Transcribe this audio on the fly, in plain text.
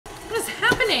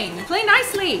happening? Play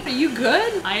nicely. Are you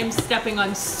good? I am stepping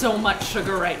on so much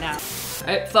sugar right now. All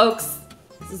right, folks,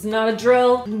 this is not a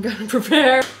drill. I'm gonna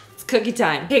prepare. It's cookie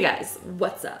time. Hey guys,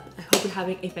 what's up? I hope you're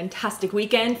having a fantastic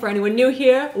weekend. For anyone new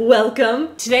here,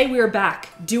 welcome. Today we are back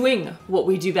doing what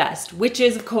we do best, which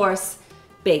is, of course,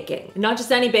 baking. Not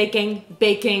just any baking,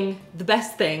 baking the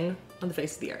best thing on the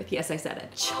face of the earth. Yes, I said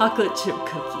it. Chocolate chip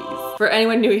cookies. For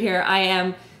anyone new here, I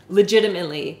am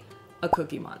legitimately a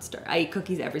cookie monster. I eat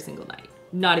cookies every single night.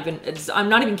 I'm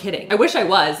not even kidding. I wish I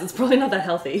was. It's probably not that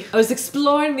healthy. I was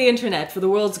exploring the internet for the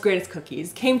world's greatest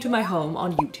cookies, came to my home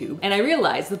on YouTube, and I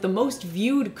realized that the most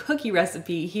viewed cookie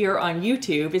recipe here on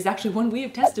YouTube is actually one we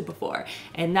have tested before,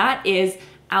 and that is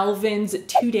Alvin's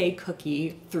 2-day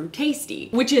cookie through Tasty,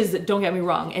 which is, don't get me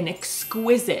wrong, an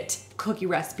exquisite cookie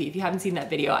recipe. If you haven't seen that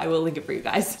video, I will link it for you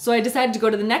guys. So I decided to go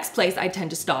to the next place I tend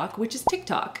to stalk, which is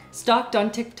TikTok. Stalked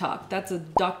on TikTok. That's a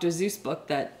Dr. Seuss book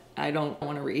that I don't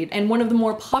want to read. And one of the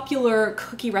more popular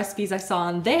cookie recipes I saw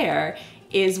on there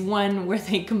is one where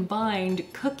they combined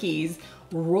cookies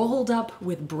rolled up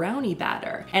with brownie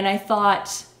batter. And I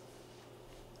thought,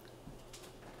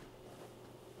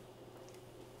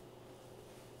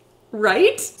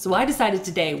 right? So I decided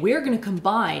today we're gonna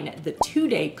combine the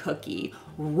 2-day cookie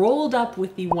rolled up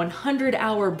with the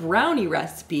 100-hour brownie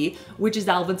recipe, which is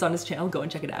Alvin's on his channel. Go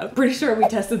and check it out. Pretty sure we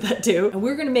tested that too. And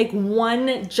we're gonna make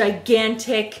one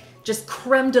gigantic, just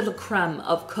creme de la creme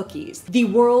of cookies. The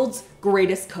world's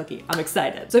greatest cookie. I'm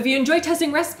excited. So if you enjoy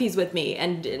testing recipes with me,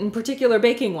 and in particular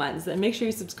baking ones, then make sure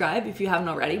you subscribe if you haven't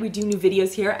already. We do new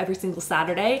videos here every single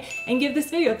Saturday, and give this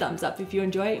video a thumbs up if you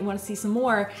enjoy it and want to see some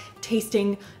more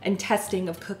tasting and testing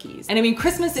of cookies. And I mean,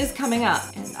 Christmas is coming up,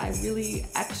 and I really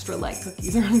extra like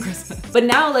cookies around Christmas. But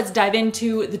now let's dive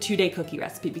into the 2-day cookie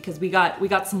recipe, because we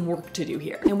got some work to do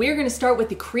here. And we're gonna start with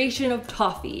the creation of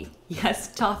toffee.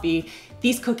 Yes, toffee.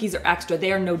 These cookies are extra,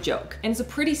 they are no joke. And it's a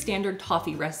pretty standard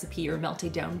toffee recipe. You're melting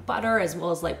down butter as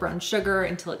well as light brown sugar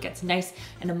until it gets nice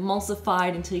and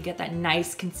emulsified, until you get that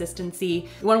nice consistency.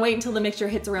 You wanna wait until the mixture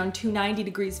hits around 290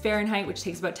 degrees Fahrenheit, which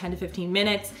takes about 10 to 15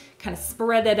 minutes. Kind of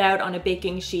spread it out on a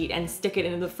baking sheet and stick it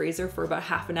into the freezer for about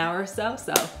half an hour or so.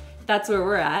 So that's where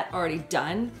we're at, already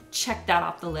done. Check that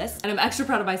off the list. And I'm extra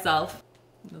proud of myself.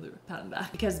 Another pat on the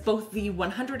back. Because both the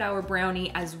 100-hour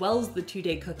brownie as well as the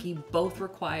 2-day cookie both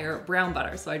require brown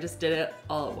butter. So I just did it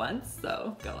all at once,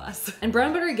 so go us. And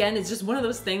brown butter, again, is just one of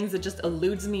those things that just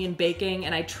eludes me in baking,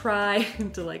 and I try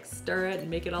to like stir it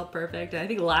and make it all perfect. And I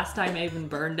think last time I even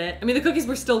burned it. I mean, the cookies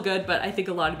were still good, but I think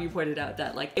a lot of you pointed out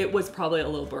that like it was probably a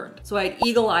little burned. So I had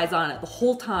eagle eyes on it the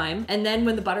whole time. And then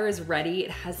when the butter is ready,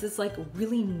 it has this like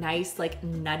really nice like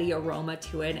nutty aroma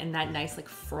to it, and that nice like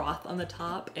froth on the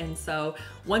top. And so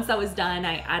once that was done,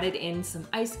 I added in some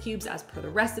ice cubes as per the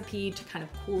recipe to kind of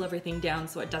cool everything down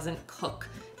so it doesn't cook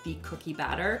the cookie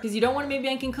batter, because you don't want to be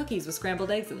making cookies with scrambled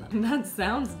eggs in them. That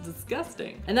sounds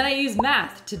disgusting. And then I used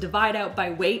math to divide out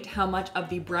by weight how much of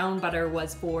the brown butter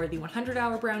was for the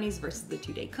 100-hour brownies versus the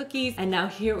 2-day cookies. And now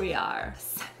here we are.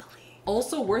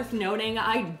 Also worth noting,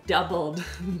 I doubled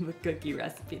the cookie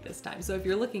recipe this time. So if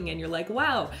you're looking and you're like,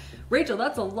 wow, Rachel,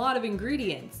 that's a lot of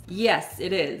ingredients. Yes,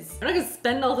 it is. I'm not gonna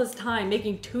spend all this time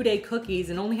making 2-day cookies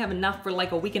and only have enough for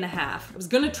like a week and a half. I was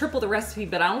gonna triple the recipe,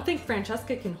 but I don't think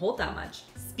Francesca can hold that much.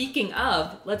 Speaking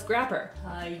of, let's grab her.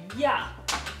 Yeah.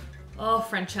 Oh,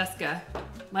 Francesca,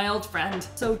 my old friend.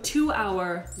 So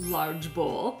 2-hour large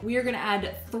bowl. We are gonna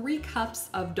add 3 cups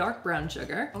of dark brown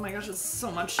sugar. Oh my gosh, it's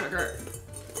so much sugar.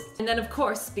 And then of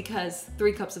course, because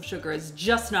 3 cups of sugar is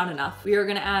just not enough, we are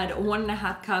gonna add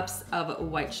 1.5 cups of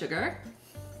white sugar,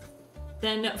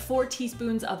 then 4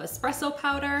 teaspoons of espresso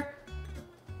powder.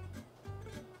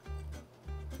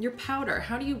 Your powder,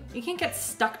 you can't get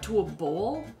stuck to a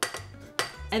bowl.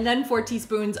 And then 4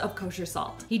 teaspoons of kosher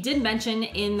salt. He did mention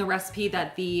in the recipe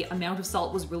that the amount of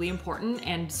salt was really important,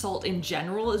 and salt in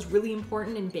general is really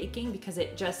important in baking because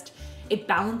it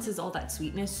balances all that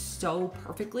sweetness so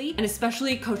perfectly, and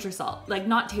especially kosher salt, like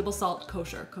not table salt,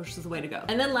 kosher. Kosher is the way to go.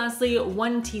 And then lastly,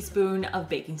 1 teaspoon of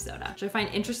baking soda, which I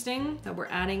find interesting that we're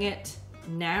adding it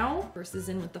now versus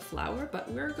in with the flour, but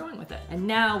we're going with it. And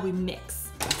now we mix.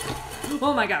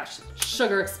 Oh my gosh,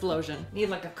 sugar explosion. Need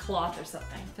like a cloth or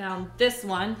something. Found this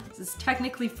one. This is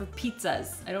technically for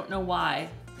pizzas. I don't know why.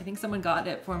 I think someone got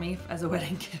it for me as a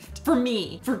wedding gift. For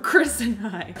me, for Chris and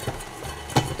I.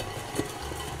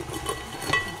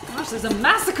 Gosh, there's a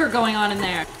massacre going on in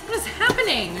there. What is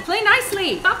happening? Play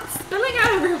nicely. Stop spilling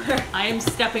out everywhere. I am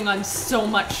stepping on so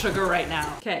much sugar right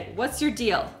now. Okay, what's your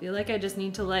deal? I feel like I just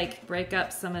need to like break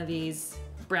up some of these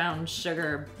brown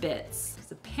sugar bits.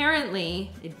 There's a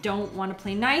apparently they don't want to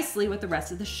play nicely with the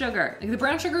rest of the sugar. Like, the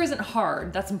brown sugar isn't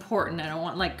hard, that's important. I don't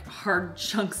want like hard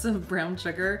chunks of brown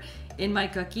sugar in my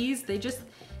cookies.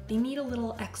 They need a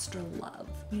little extra love,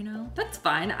 you know? That's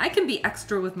fine, I can be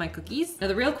extra with my cookies. Now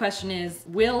the real question is,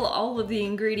 will all of the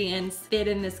ingredients fit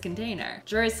in this container?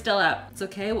 Jury's still out. It's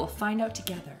okay, we'll find out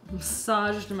together.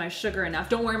 Massaged my sugar enough.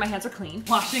 Don't worry, my hands are clean.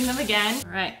 Washing them again.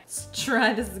 All right, let's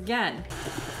try this again.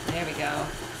 There we go.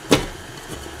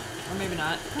 Or maybe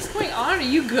not. What's going on? Are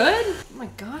you good? Oh my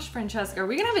gosh, Francesca, are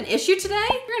we gonna have an issue today?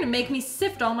 You're gonna make me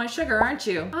sift all my sugar, aren't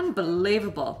you?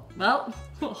 Unbelievable. Well,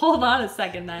 hold on a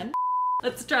second then.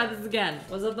 Let's try this again.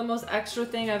 Was that the most extra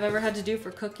thing I've ever had to do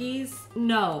for cookies?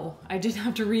 No, I did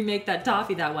have to remake that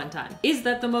toffee that one time. Is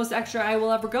that the most extra I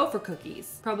will ever go for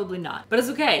cookies? Probably not, but it's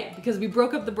okay because we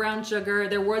broke up the brown sugar.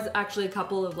 There was actually a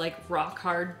couple of like rock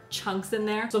hard chunks in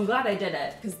there. So I'm glad I did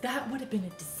it because that would have been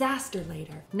a disaster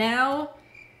later. Now,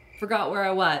 forgot where I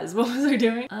was. What was I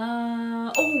doing?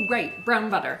 Oh right,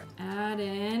 brown butter. Add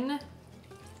in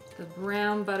the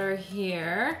brown butter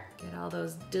here. Get all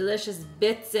those delicious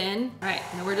bits in. All right,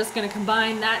 now we're just gonna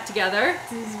combine that together.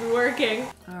 This is working.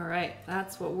 All right,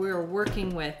 that's what we're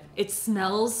working with. It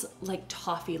smells like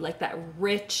toffee, like that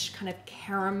rich kind of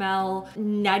caramel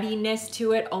nuttiness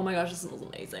to it. Oh my gosh, it smells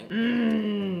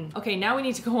amazing. Okay, now we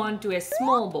need to go on to a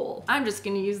small bowl. I'm just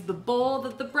gonna use the bowl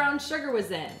that the brown sugar was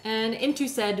in. And into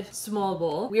said small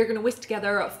bowl, we are gonna whisk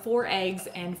together 4 eggs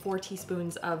and 4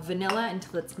 teaspoons of vanilla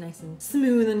until it's nice and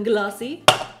smooth and glossy.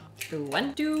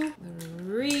 1, 2,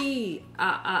 3,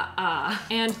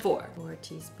 and 4. 4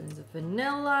 teaspoons of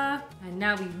vanilla. And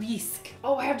now we whisk.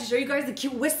 Oh, I have to show you guys the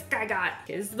cute whisk I got.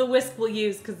 Okay, this is the whisk we'll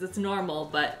use because it's normal,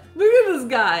 but look at this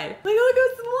guy. Like, look how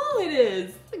small it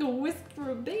is. It's like a whisk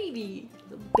for a baby.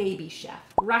 The baby chef.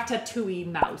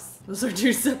 Ratatouille mouse. Those are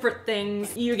 2 separate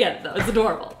things. You get it though, it's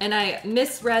adorable. And I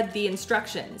misread the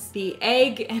instructions. The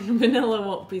egg and vanilla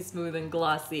won't be smooth and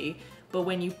glossy, but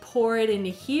when you pour it into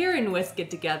here and whisk it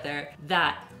together,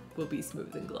 that will be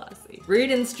smooth and glossy.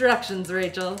 Read instructions,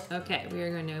 Rachel. Okay, we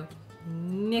are going to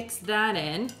mix that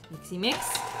in. Mixy mix.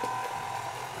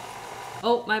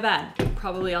 Oh, my bad. You're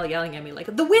probably all yelling at me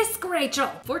like, the whisk, Rachel!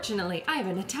 Fortunately, I have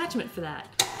an attachment for that.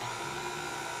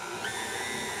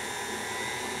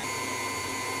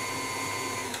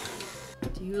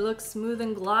 Do you look smooth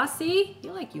and glossy? I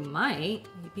feel like you might.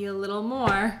 Maybe a little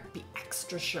more. Be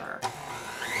extra sure.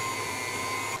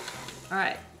 All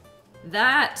right,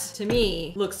 that to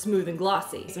me looks smooth and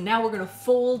glossy. So now we're gonna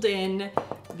fold in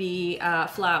the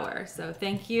flour. So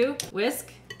thank you, whisk,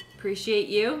 appreciate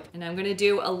you. And I'm gonna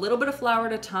do a little bit of flour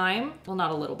at a time. Well,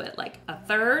 not a little bit, like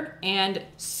 1/3. And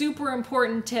super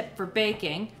important tip for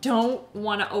baking, don't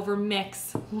wanna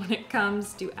overmix when it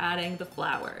comes to adding the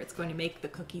flour. It's going to make the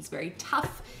cookies very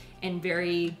tough and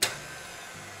very,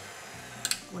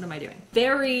 what am I doing?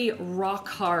 Very rock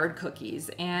hard cookies,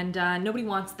 and nobody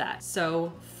wants that.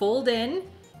 So fold in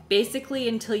basically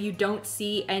until you don't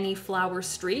see any flour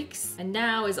streaks. And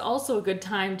now is also a good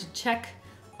time to check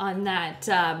on that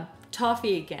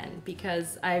toffee again,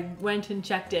 because I went and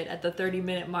checked it at the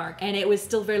 30-minute mark and it was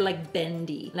still very like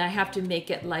bendy, and I have to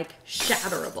make it like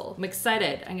shatterable. I'm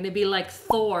excited. I'm gonna be like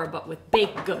Thor, but with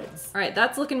baked goods. All right,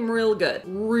 that's looking real good,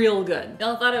 real good.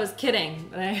 Y'all thought I was kidding,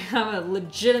 but I have a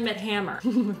legitimate hammer.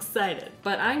 I'm excited.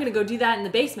 But I'm gonna go do that in the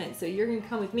basement, so you're gonna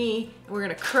come with me and we're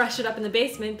gonna crush it up in the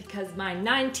basement because my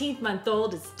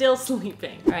 19th-month-old is still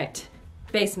sleeping. All right,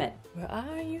 basement. Where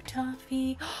are you,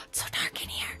 Toffee? Oh, it's so dark in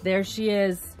here. There she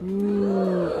is.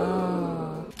 Ooh,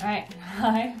 oh. All right,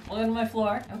 hi, welcome to my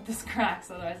floor. I hope this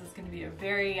cracks, otherwise it's gonna be a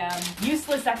very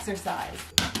useless exercise.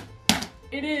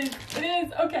 It is,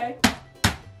 okay.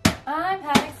 I'm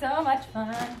having so much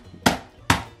fun.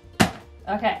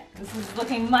 Okay, this is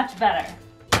looking much better.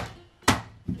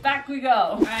 Back we go.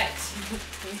 All right,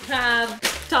 we have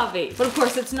toffee. But of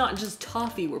course, it's not just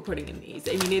toffee we're putting in these.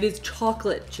 I mean, it is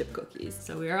chocolate chip cookies.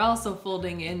 So we are also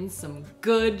folding in some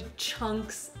good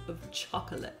chunks of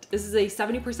chocolate. This is a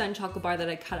 70% chocolate bar that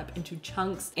I cut up into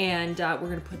chunks, and we're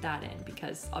gonna put that in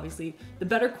because obviously the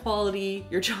better quality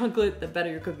your chocolate, the better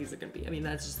your cookies are gonna be. I mean,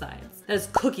 that's just science. That's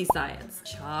cookie science.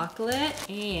 Chocolate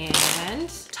and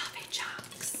toffee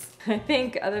chunks. I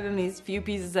think other than these few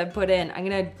pieces I put in, I'm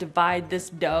gonna divide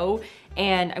this dough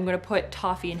and I'm gonna put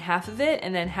toffee in half of it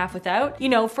and then half without, you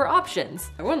know, for options.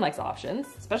 Everyone likes options,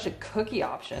 especially cookie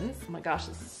options. Oh my gosh,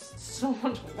 this is so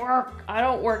much work. I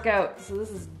don't work out, so this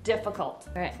is difficult.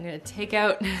 All right, I'm gonna take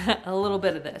out a little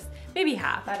bit of this. Maybe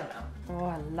half, I don't know. Oh,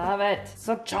 I love it.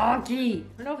 So chunky.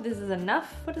 I don't know if this is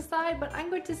enough put aside, but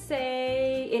I'm going to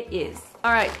say it is.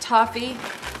 All right, toffee.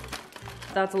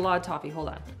 That's a lot of toffee, hold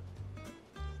on.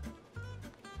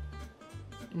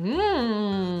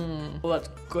 Mmm. Well, that's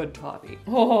good toffee.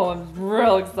 Oh, I'm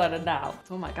real excited now.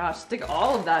 Oh my gosh, stick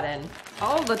all of that in.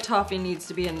 All of the toffee needs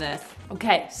to be in this.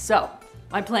 Okay, so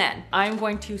my plan. I'm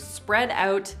going to spread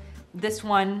out this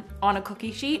one on a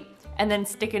cookie sheet and then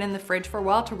stick it in the fridge for a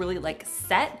while to really like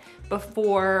set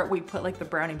before we put like the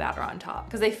brownie batter on top.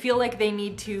 Because I feel like they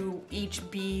need to each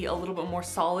be a little bit more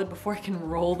solid before I can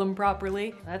roll them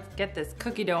properly. Let's get this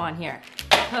cookie dough on here.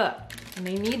 And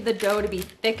they need the dough to be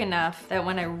thick enough that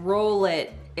when I roll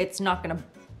it, it's not gonna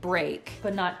break,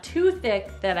 but not too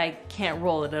thick that I can't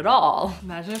roll it at all.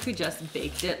 Imagine if we just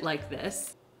baked it like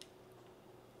this.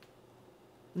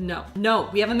 No, no,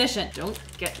 we have a mission. Don't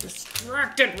get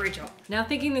distracted, Rachel. Now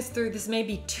thinking this through, this may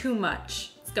be too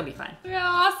much. It's gonna be fine. Look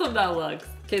how awesome that looks.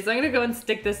 Okay, so I'm gonna go and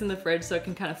stick this in the fridge so it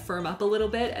can kind of firm up a little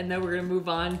bit, and then we're gonna move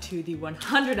on to the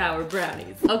 100-hour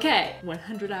brownies. Okay,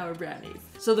 100-hour brownies.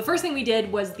 So the first thing we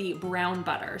did was the brown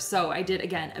butter. So I did,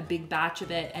 again, a big batch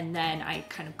of it, and then I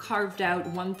kind of carved out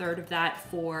 1/3 of that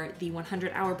for the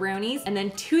 100-hour brownies. And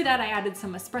then to that, I added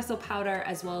some espresso powder,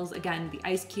 as well as, again, the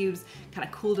ice cubes, kind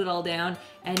of cooled it all down.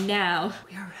 And now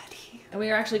we are ready. And we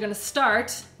are actually gonna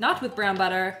start, not with brown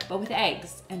butter, but with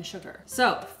eggs and sugar.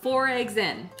 So 4 eggs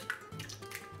in.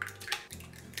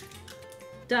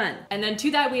 Done. And then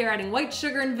to that, we are adding white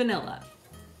sugar and vanilla.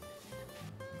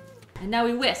 And now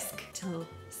we whisk till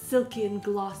silky and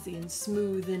glossy and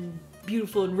smooth and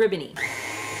beautiful and ribbony.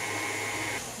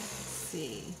 Let's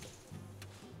see.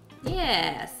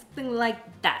 Yeah, something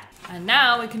like that. And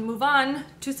now we can move on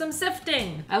to some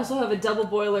sifting. I also have a double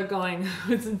boiler going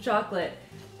with some chocolate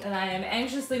that I am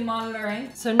anxiously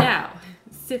monitoring. So now,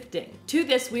 sifting. To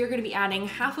this, we are gonna be adding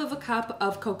 1/2 cup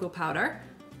of cocoa powder,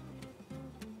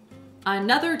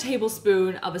 another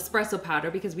tablespoon of espresso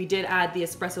powder, because we did add the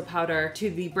espresso powder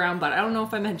to the brown butter. I don't know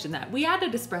if I mentioned that. We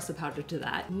added espresso powder to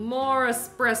that. More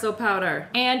espresso powder.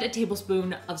 And a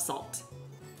tablespoon of salt.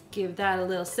 Give that a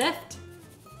little sift.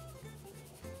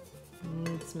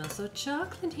 It smells so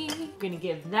chocolatey. I'm gonna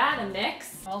give that a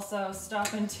mix. Also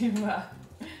stopping to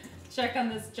check on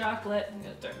this chocolate. I'm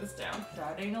gonna turn this down.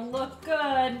 Starting to look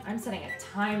good. I'm setting a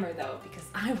timer though, because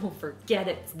I will forget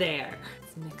it's there.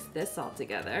 Let's mix this all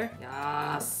together.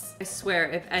 Yes. I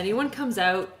swear, if anyone comes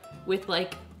out with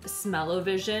like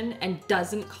smell-o-vision and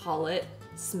doesn't call it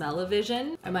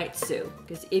smell-o-vision, I might sue.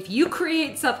 Because if you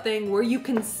create something where you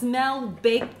can smell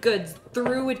baked goods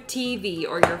through a TV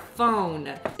or your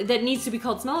phone, that needs to be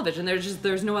called smell-o-vision.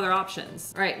 There's no other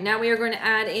options. All right, now we are going to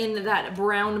add in that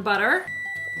brown butter.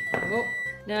 Oh,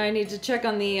 now I need to check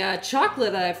on the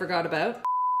chocolate that I forgot about.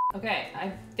 Okay,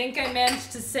 I think I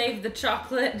managed to save the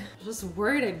chocolate. I'm just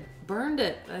worried I burned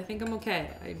it, but I think I'm okay.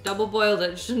 I double boiled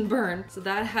it, it shouldn't burn. So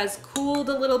that has cooled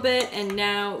a little bit, and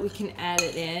now we can add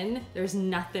it in. There's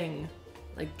nothing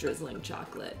like drizzling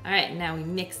chocolate. All right, now we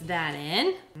mix that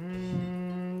in.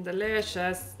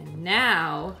 Delicious. And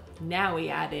now we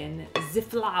add in the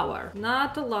flour.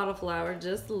 Not a lot of flour,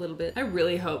 just a little bit. I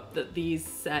really hope that these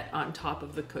set on top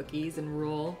of the cookies and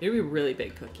roll. They'd be really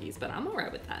big cookies, but I'm all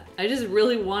right with that. I just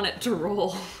really want it to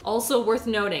roll. Also worth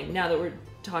noting, now that we're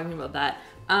talking about that,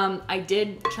 I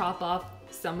did chop off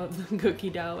some of the cookie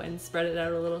dough and spread it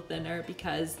out a little thinner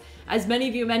because, as many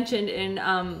of you mentioned in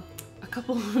a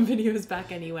couple of videos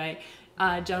back anyway,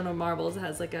 Jonah Marbles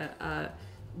has like a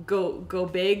go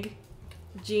big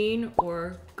gene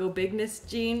or go bigness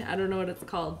gene. I don't know what it's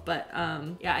called, but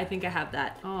yeah, I think I have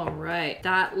that. All right,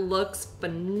 that looks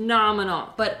phenomenal.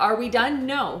 But are we done?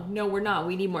 No, we're not.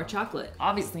 We need more chocolate.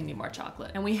 Obviously need more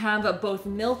chocolate. And we have both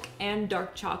milk and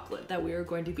dark chocolate that we are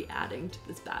going to be adding to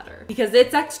this batter because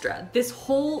it's extra. This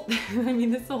whole,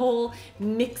 this whole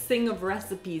mixing of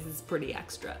recipes is pretty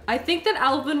extra. I think that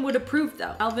Alvin would approve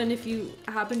though. Alvin, if you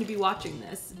happen to be watching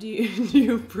this, do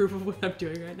you approve of what I'm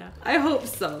doing right now? I hope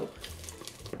so.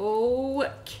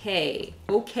 Okay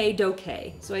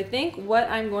dokie. So I think what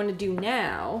I'm going to do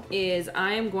now is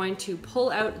I am going to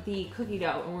pull out the cookie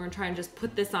dough and we're gonna try and just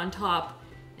put this on top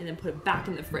and then put it back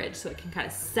in the fridge so it can kind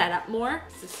of set up more.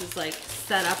 So this is like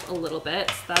set up a little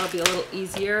bit, so that'll be a little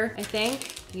easier, I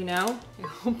think, you know? I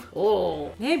hope.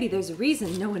 Oh, maybe there's a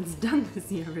reason no one's done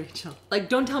this yet, Rachel. Like,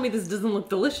 don't tell me this doesn't look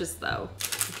delicious though,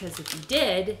 because if you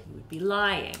did, you would be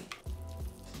lying.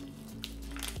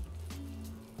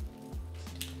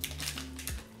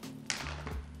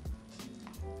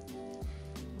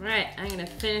 All right, I'm gonna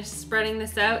finish spreading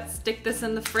this out, stick this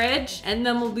in the fridge, and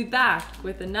then we'll be back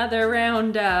with another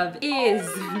round of Is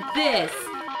This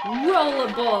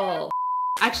Rollable?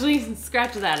 Actually,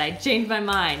 scratch that, I changed my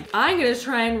mind. I'm gonna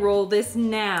try and roll this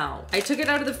now. I took it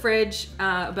out of the fridge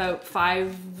about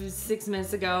 5-6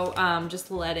 minutes ago, just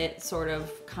to let it sort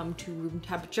of come to room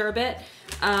temperature a bit.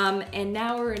 And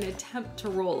now we're gonna attempt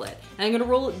to roll it. And I'm gonna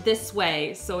roll it this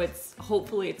way, so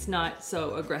hopefully it's not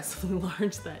so aggressively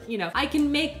large that, you know, I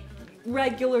can make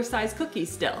regular size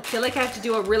cookies still. I feel like I have to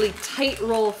do a really tight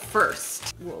roll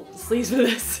first. Roll the sleeves for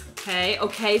this.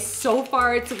 Okay, so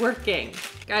far it's working.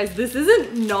 Guys, this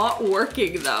isn't not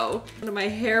working though. One of my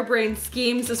harebrained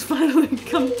schemes has finally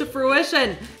come to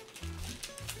fruition.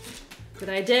 But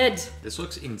I did. This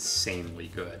looks insanely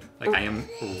good. Like, I am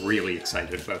really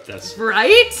excited about this.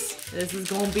 Right? This is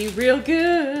gonna be real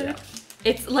good. Yeah.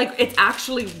 It's like, it's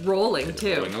actually rolling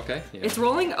too. Rolling okay? Yeah. It's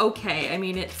rolling okay. I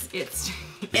mean, it's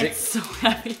so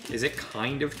heavy. Is it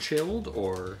kind of chilled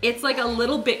or? It's like a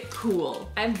little bit cool.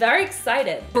 I'm very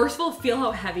excited. First of all, feel how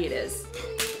heavy it is.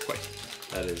 Wait,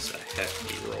 that is a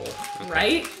hefty roll. Okay.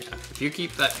 Right? Yeah. If you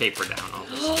keep that paper down, I'll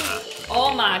just,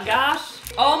 oh my gosh.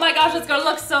 Oh my gosh, it's gonna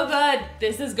look so good.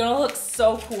 This is gonna look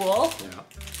so cool.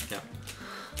 Yeah.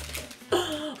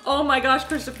 Oh my gosh,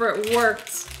 Christopher, it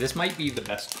worked. This might be the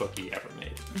best cookie ever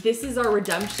made. This is our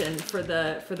redemption for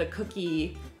the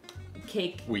cookie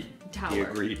cake tower. We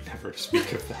agreed never to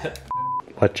speak of that.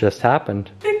 What just happened?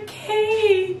 The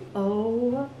cake!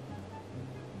 Oh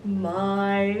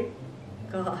my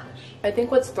gosh. I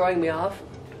think what's throwing me off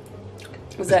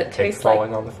was that it tastes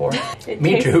falling like on the floor. it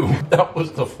Me tastes- too. That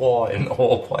was the flaw in the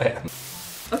whole plan.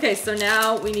 Okay, so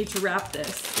now we need to wrap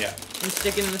this Yeah. and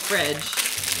stick it in the fridge.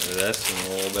 This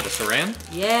and a little bit of saran.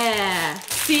 Yeah.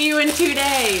 See you in 2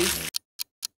 days.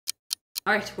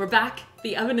 All right, we're back.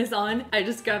 The oven is on. I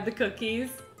just grabbed the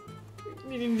cookies.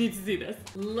 You need to see this.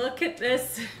 Look at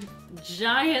this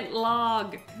giant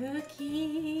log.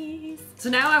 Cookies. So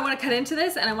now I want to cut into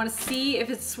this and I want to see if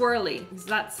it's swirly. Because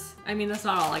that's not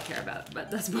all I care about,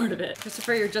 but that's part of it.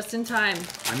 Christopher, you're just in time.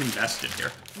 I'm invested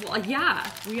here. Well, yeah,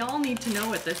 we all need to know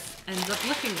what this ends up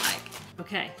looking like.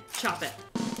 Okay, chop it.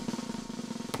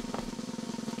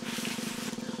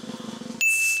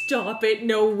 Stop it,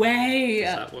 no way.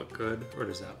 Does that look good or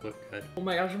does that look good? Oh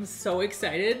my gosh, I'm so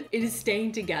excited. It is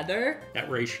staying together. That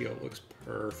ratio looks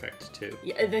perfect too.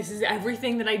 Yeah, this is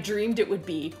everything that I dreamed it would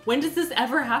be. When does this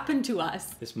ever happen to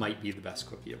us? This might be the best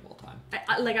cookie of all time.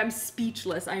 I'm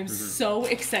speechless. I am so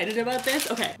excited about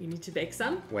this. Okay, we need to bake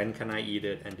some. When can I eat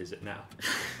it and is it now?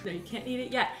 No, you can't eat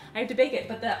it yet. I have to bake it,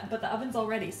 but the oven's all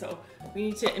ready, so we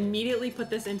need to immediately put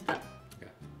this into the...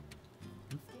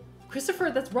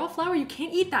 Christopher, that's raw flour. You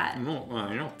can't eat that. No,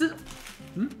 I know.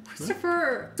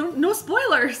 Christopher, no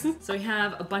spoilers. So we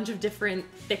have a bunch of different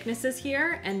thicknesses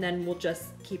here, and then we'll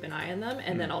just keep an eye on them,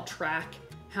 and then I'll track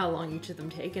how long each of them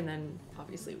take, and then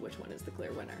obviously which one is the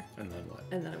clear winner. And then what?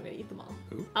 And then I'm gonna eat them all.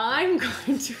 Ooh. I'm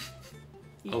going to...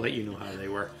 I'll let you know how they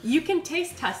were. You can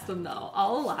taste test them though.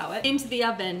 I'll allow it. Into the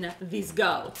oven, these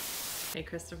go. Hey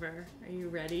Christopher, are you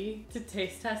ready to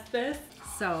taste test this?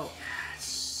 So,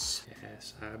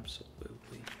 Yes,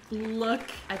 absolutely. look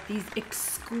at these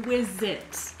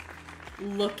exquisite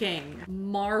looking,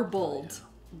 marbled,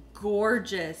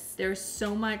 gorgeous. There's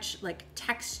so much like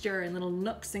texture and little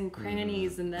nooks and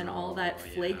crannies and then all that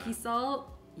flaky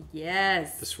salt.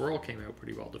 Yes. The swirl came out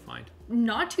pretty well defined.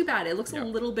 Not too bad. It looks Yeah. a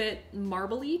little bit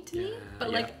marbly to me,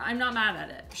 but like I'm not mad at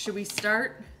it. Should we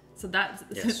start? So that's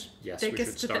Yes, we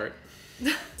should start.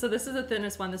 So this is the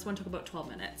thinnest one. This one took about 12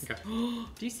 minutes. Okay. Do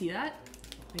you see that?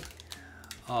 Like,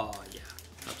 Oh yeah,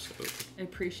 absolutely. I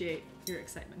appreciate your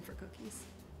excitement for cookies.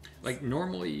 Like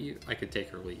normally I could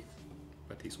take or leave,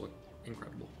 but these look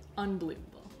incredible.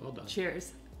 Unbelievable. Well done.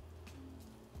 Cheers.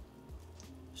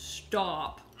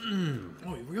 Stop.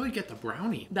 Oh, you really get the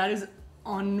brownie. That is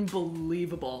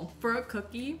unbelievable. For a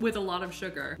cookie with a lot of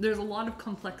sugar, there's a lot of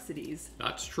complexities.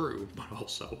 That's true, but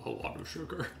also a lot of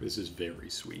sugar. This is very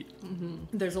sweet.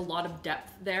 There's a lot of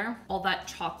depth there. All that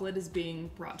chocolate is being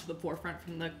brought to the forefront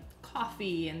from the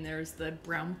coffee, and there's the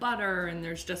brown butter, and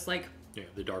there's just like... Yeah,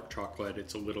 the dark chocolate,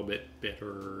 it's a little bit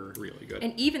bitter, really good.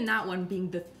 And even that one being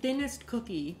the thinnest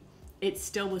cookie, it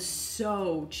still was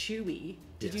so chewy.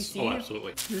 Did you Yes. see? Oh,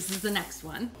 absolutely. This is the next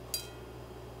one.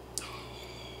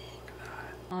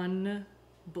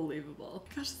 Unbelievable.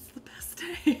 Gosh, it's the best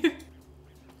day.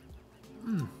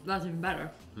 That's even better.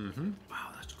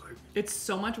 Wow, that's good. It's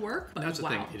so much work, but That's the wow.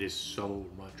 thing, it is so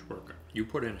much work. You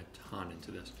put in a ton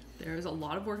into this. There's a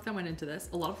lot of work that went into this,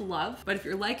 a lot of love. But if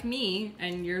you're like me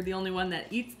and you're the only one that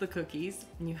eats the cookies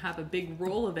and you have a big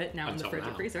roll of it now in the Until fridge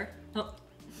or now. freezer,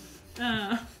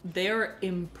 they're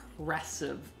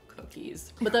impressive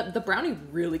cookies. But the brownie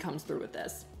really comes through with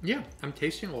this. Yeah, I'm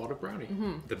tasting a lot of brownie.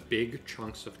 The big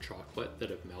chunks of chocolate that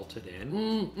have melted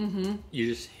in, you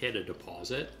just hit a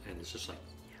deposit and it's just like,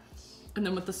 And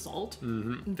then with the salt,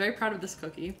 I'm very proud of this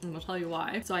cookie, and I'll tell you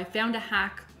why. So I found a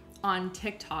hack on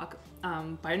TikTok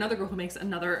by another girl who makes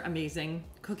another amazing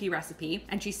cookie recipe.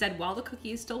 And she said, while the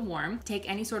cookie is still warm, take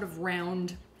any sort of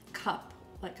round cup,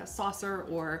 like a saucer,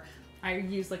 or I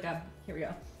use like a, here we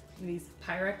go, these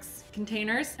Pyrex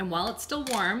containers. And while it's still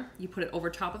warm, you put it over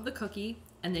top of the cookie,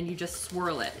 and then you just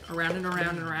swirl it around and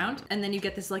around and around. And then you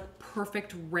get this like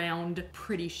perfect round,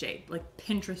 pretty shape, like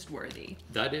Pinterest worthy.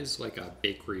 that is like a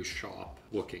bakery shop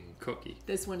looking cookie.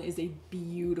 This one is a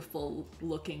beautiful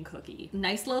looking cookie.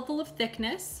 Nice level of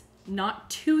thickness, not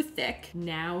too thick.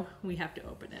 Now we have to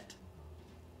open it.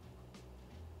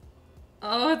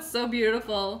 Oh, it's so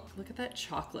beautiful. Look at that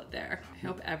chocolate there. I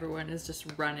hope everyone is just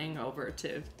running over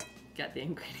to get the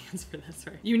ingredients for this,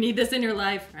 right? You need this in your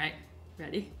life, right?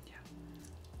 Ready? Yeah.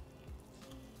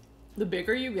 The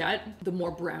bigger you get, the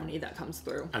more brownie that comes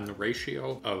through. And the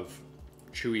ratio of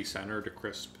chewy center to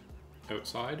crisp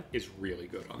outside is really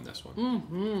good on this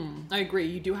one. I agree.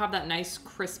 You do have that nice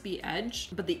crispy edge,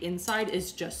 but the inside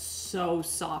is just so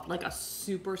soft, like a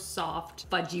super soft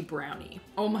fudgy brownie.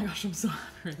 Oh my gosh, I'm so happy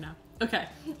right now.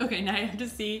 Okay, now I have to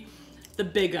see the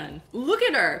big one. Look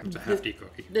at her. It's a hefty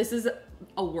cookie. This is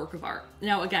a work of art.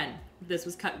 Now again, this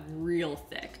was cut real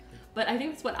thick, but I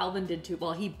think that's what Alvin did too.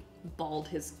 Well, he balled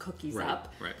his cookies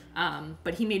up. Right.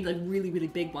 But he made like really, really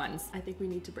big ones. I think we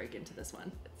need to break into this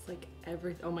one. It's like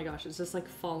oh my gosh, it's just like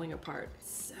falling apart.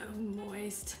 It's so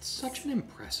moist. It's such an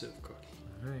impressive cookie.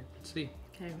 All right, let's see.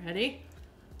 Okay, ready?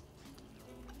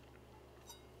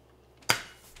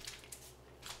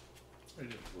 It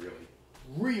is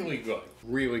really good.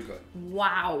 Really good.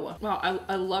 Wow. Wow,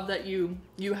 I love that you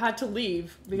had to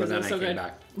leave because But it was so then I came good.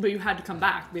 back. But you had to come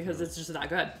back because it's just that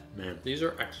good. Man, these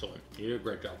are excellent. You did a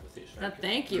great job with these.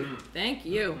 Thank you. Thank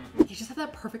you. You just have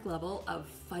that perfect level of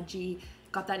fudgy,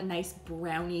 got that nice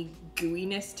brownie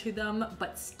gooiness to them,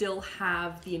 but still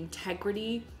have the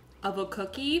integrity of a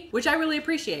cookie, which I really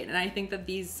appreciate. And I think that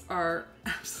these are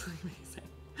absolutely amazing.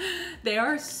 They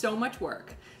are so much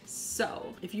work.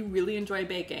 So if you really enjoy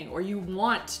baking or you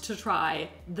want to try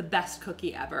the best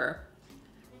cookie ever,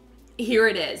 here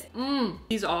it is.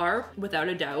 These are, without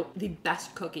a doubt, the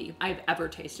best cookie I've ever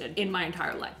tasted in my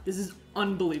entire life. This is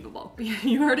unbelievable.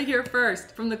 You heard it here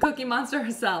first from the cookie monster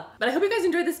herself. But I hope you guys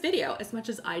enjoyed this video as much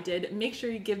as I did. Make sure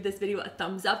you give this video a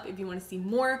thumbs up if you want to see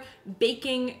more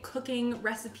baking, cooking,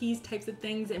 recipes, types of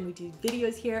things. And we do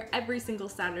videos here every single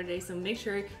Saturday. So make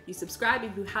sure you subscribe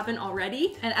if you haven't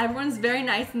already. And everyone's very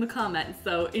nice in the comments.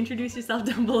 So introduce yourself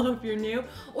down below if you're new.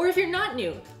 Or if you're not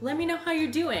new, let me know how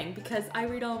you're doing because I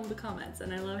read all of the comments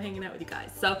and I love hanging out with you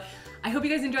guys. So I hope you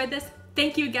guys enjoyed this.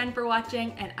 Thank you again for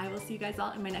watching, and I will see you guys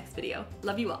all in my next video.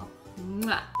 Love you all.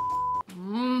 Mwah.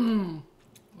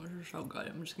 Those are so good.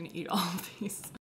 I'm just gonna eat all of these.